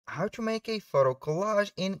how to make a photo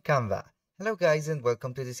collage in Canva. Hello guys and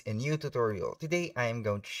welcome to this new tutorial. Today I am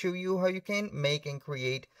going to show you how you can make and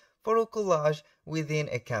create photo collage within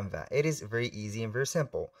a Canva. It is very easy and very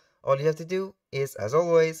simple. All you have to do is, as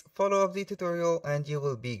always, follow up the tutorial and you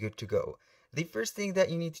will be good to go. The first thing that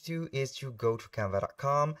you need to do is to go to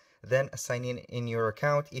canva.com, then sign in your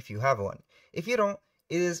account if you have one. If you don't,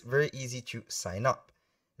 it is very easy to sign up.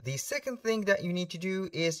 The second thing that you need to do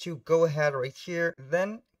is to go ahead right here,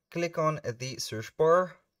 then click on the search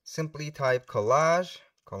bar, simply type collage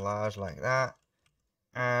like that,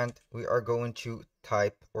 and we are going to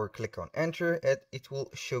type or click on enter. It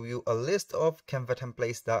will show you a list of Canva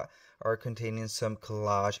templates that are containing some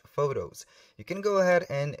collage photos. You can go ahead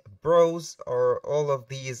and browse or all of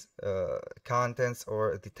these contents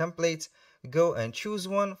or the templates, go and choose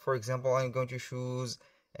one. For example, I'm going to choose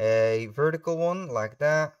a vertical one like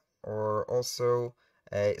that, or also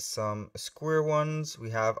some square ones. We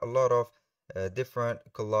have a lot of different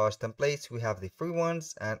collage templates. We have the free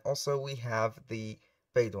ones and also we have the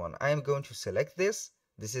paid one. I am going to select this.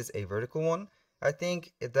 This is a vertical one. I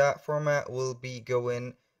think that format will be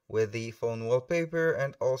going with the phone wallpaper,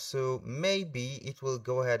 and also maybe it will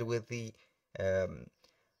go ahead with the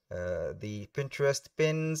Pinterest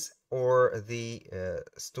pins or the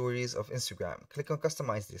stories of Instagram. Click on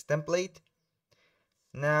customize this template.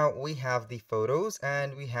 Now we have the photos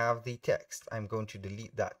and we have the text. I'm going to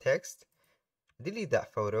delete that text, delete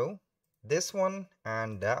that photo, this one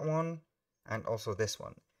and that one, and also this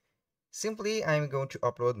one. Simply, I'm going to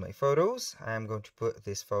upload my photos. I'm going to put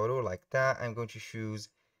this photo like that. I'm going to choose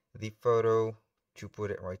the photo to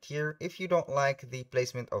put it right here. If you don't like the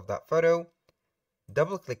placement of that photo,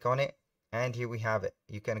 double click on it and here we have it.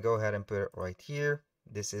 You can go ahead and put it right here.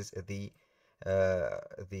 This is the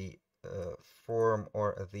form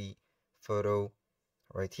or the photo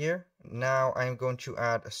right here. Now I'm going to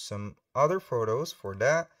add some other photos for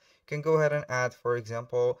that. You can go ahead and add, for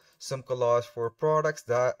example, some collage for products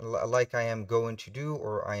that like I am going to do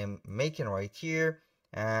or I am making right here.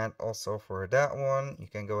 And also for that one, you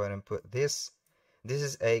can go ahead and put this. This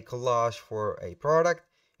is a collage for a product.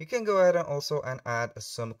 You can go ahead and also add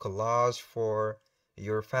some collage for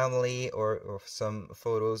your family or some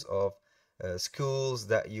photos of schools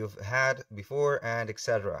that you've had before and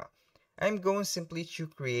etc. I'm going simply to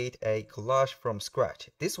create a collage from scratch.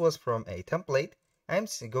 This was from a template. I'm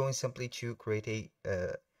going simply to create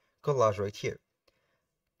a collage right here.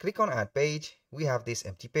 Click on add page. We have this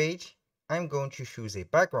empty page. I'm going to choose a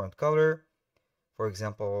background color, for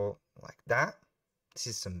example, like that. This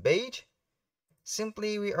is some beige.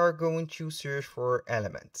 Simply, we are going to search for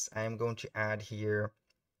elements. I'm going to add here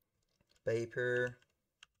paper,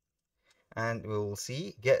 and we will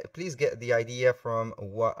see. Please get the idea from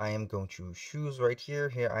what I am going to choose right here.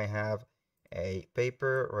 Here I have a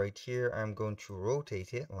paper right here. I'm going to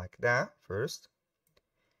rotate it like that first.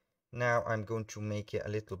 Now I'm going to make it a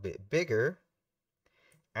little bit bigger,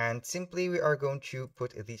 and simply we are going to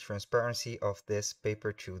put the transparency of this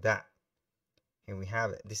paper to that. Here we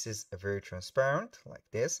have it. This is a very transparent like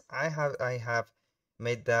this. I have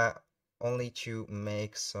made that only to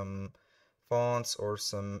make some fonts or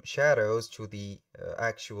some shadows to the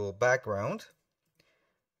actual background.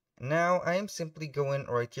 Now I am simply going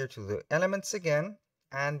right here to the elements again,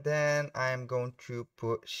 and then I'm going to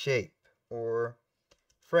put shape or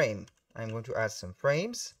frame. I'm going to add some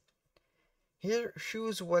frames. Here,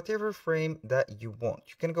 choose whatever frame that you want.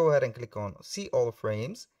 You can go ahead and click on see all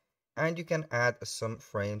frames, and you can add some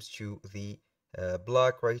frames to the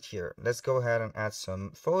block right here. Let's go ahead and add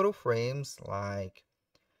some photo frames. Like,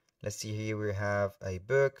 let's see, here we have a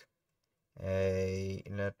book.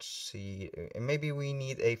 Let's see, maybe we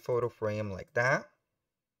need a photo frame like that.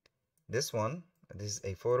 This one, this is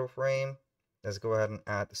a photo frame. Let's go ahead and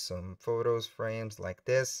add some photos frames like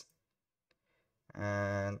this,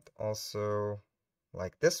 and also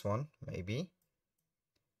like this one. Maybe you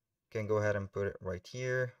can go ahead and put it right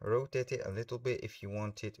here, rotate it a little bit if you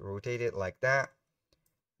want it rotated like that.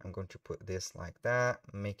 I'm going to put this like that,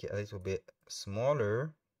 make it a little bit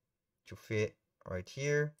smaller to fit right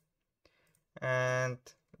here. And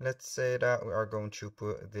let's say that we are going to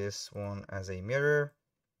put this one as a mirror.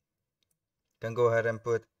 You can go ahead and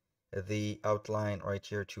put the outline right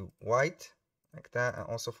here to white like that, and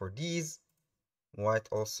also for these white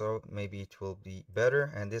also, maybe it will be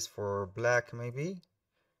better, and this for black maybe.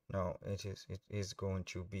 No, it is going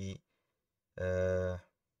to be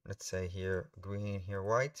let's say here green, here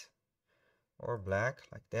white, or black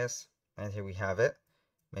like this. And here we have it,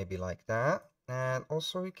 maybe like that. And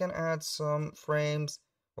also you can add some frames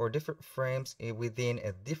or different frames within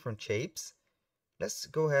different shapes. Let's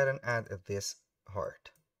go ahead and add this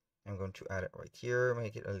heart. going to add it right here,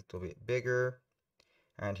 make it a little bit bigger,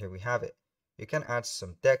 and here we have it. You can add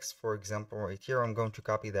some text, for example, right here. I'm going to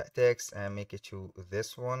copy that text and make it to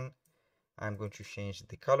this one. I'm going to change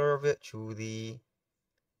the color of it to the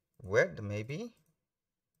red, maybe.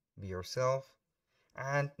 Be yourself.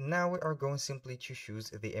 And now we are going simply to choose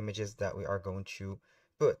the images that we are going to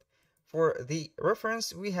put. For the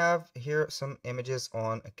reference, we have here some images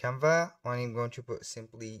on Canva. I'm going to put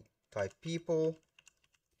simply type people,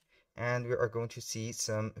 and we are going to see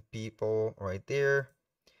some people right there.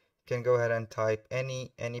 You can go ahead and type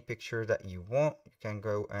any picture that you want. You can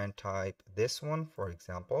go and type this one, for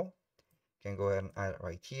example. You can go ahead and add it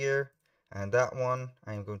right here, and that one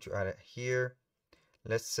I'm going to add it here.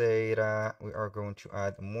 Let's say that we are going to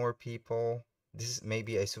add more people. This is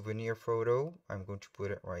maybe a souvenir photo. I'm going to put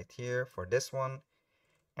it right here for this one.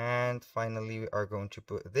 And finally, we are going to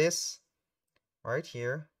put this right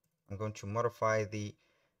here. I'm going to modify the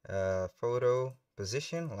photo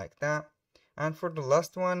position like that. And for the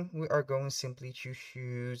last one, we are going simply to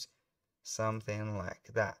choose something like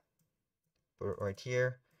that. Put it right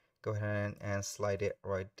here. Go ahead and slide it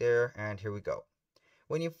right there. And here we go.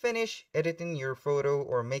 When you finish editing your photo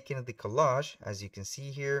or making the collage, as you can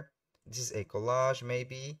see here, this is a collage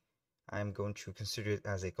maybe. I'm going to consider it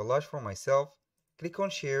as a collage for myself. Click on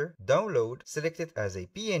share, download, select it as a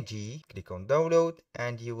PNG, click on download,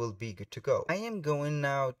 and you will be good to go. I am going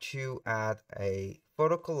now to add a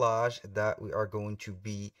photo collage that we are going to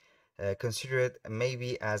be considered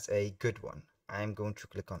maybe as a good one. I'm going to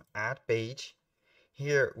click on add page.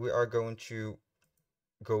 Here we are going to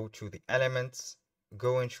go to the elements,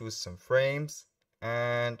 go and choose some frames,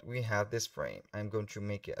 and we have this frame. I'm going to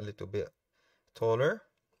make it a little bit taller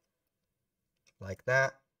like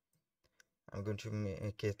that. I'm going to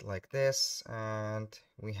make it like this, and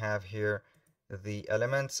we have here the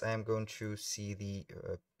elements. I'm going to see the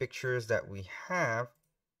pictures that we have.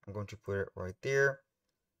 I'm going to put it right there,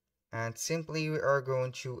 and simply we are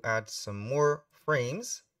going to add some more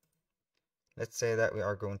frames. Let's say that we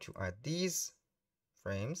are going to add these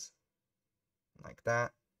frames like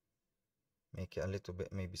that. Make it a little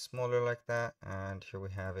bit maybe smaller like that, and here we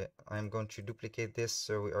have it. I'm going to duplicate this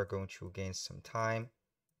so we are going to gain some time.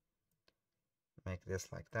 Make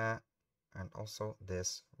this like that, and also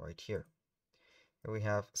this right here. Here we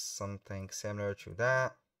have something similar to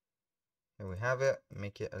that. Here we have it.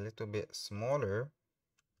 Make it a little bit smaller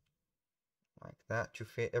like that to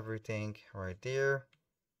fit everything right there.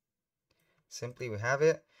 Simply we have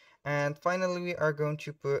it. And finally we are going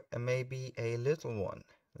to put maybe a little one.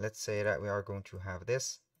 Let's say that we are going to have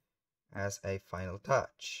this as a final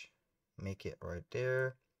touch. Make it right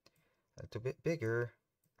there, a little bit bigger,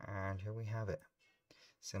 and here we have it.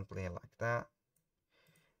 Simply like that.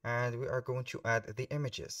 And we are going to add the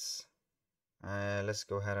images. Let's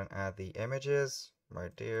go ahead and add the images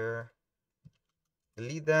right there.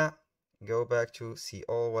 Delete that. Go back to see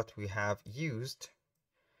all what we have used.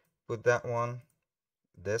 Put that one,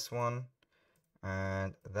 this one,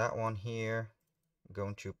 and that one here.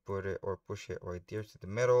 Going to put it or push it right there to the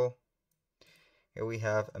middle. Here we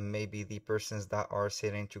have maybe the persons that are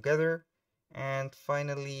sitting together. And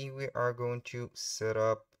finally, we are going to set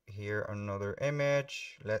up here another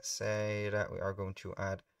image. Let's say that we are going to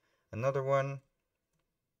add another one.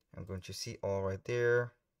 I'm going to see all right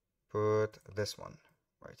there. Put this one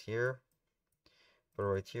right here. Put it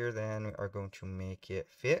right here. Then we are going to make it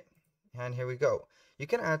fit. And here we go. You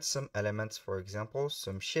can add some elements, for example,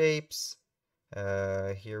 some shapes.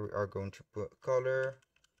 Here we are going to put color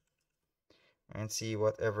and see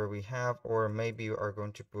whatever we have, or maybe we are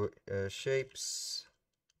going to put shapes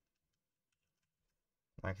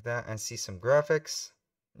like that and see some graphics.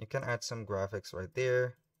 You can add some graphics right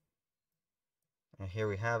there, and here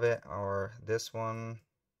we have it, or this one.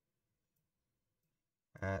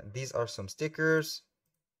 These are some stickers.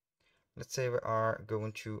 Let's say we are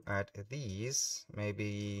going to add these,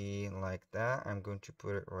 maybe like that. I'm going to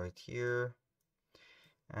put it right here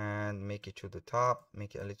and make it to the top,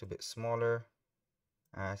 make it a little bit smaller.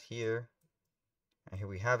 Add here, and here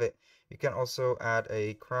we have it. You can also add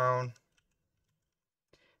a crown.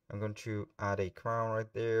 I'm going to add a crown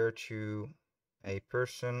right there to a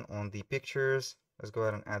person on the pictures. Let's go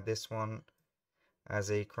ahead and add this one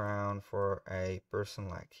as a crown for a person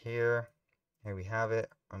like here. Here we have it.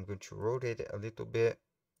 I'm going to rotate it a little bit,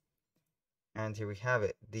 and here we have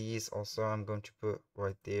it. These also I'm going to put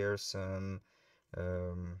right there some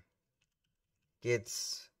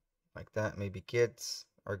kids like that. Maybe kids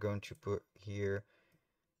are going to put here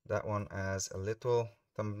that one as a little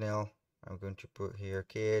thumbnail. I'm going to put here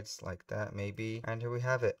kids like that maybe. And here we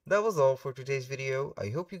have it. That was all for today's video. I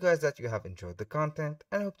hope you guys that you have enjoyed the content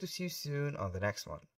and I hope to see you soon on the next one.